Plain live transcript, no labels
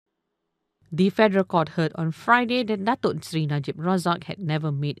The federal court heard on Friday that Datuk Seri Najib Razak had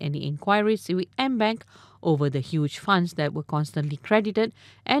never made any inquiries with AmBank over the huge funds that were constantly credited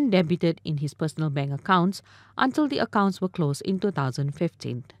and debited in his personal bank accounts until the accounts were closed in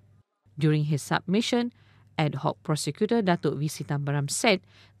 2015. During his submission, ad hoc prosecutor Datuk V.C. Tambaram said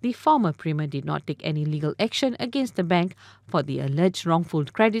the former Premier did not take any legal action against the bank for the alleged wrongful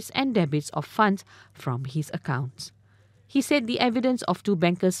credits and debits of funds from his accounts. He said the evidence of two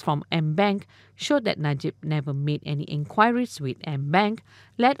bankers from AmBank showed that Najib never made any inquiries with AmBank,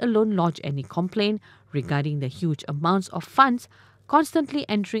 let alone lodge any complaint regarding the huge amounts of funds constantly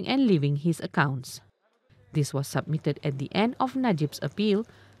entering and leaving his accounts. This was submitted at the end of Najib's appeal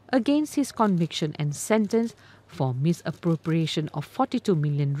against his conviction and sentence for misappropriation of 42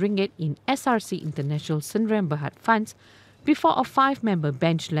 million ringgit in SRC International Sdn Bhd funds before a 5-member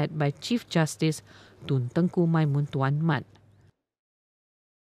bench led by Chief Justice Tun Tengku Maimun Tuan Mat.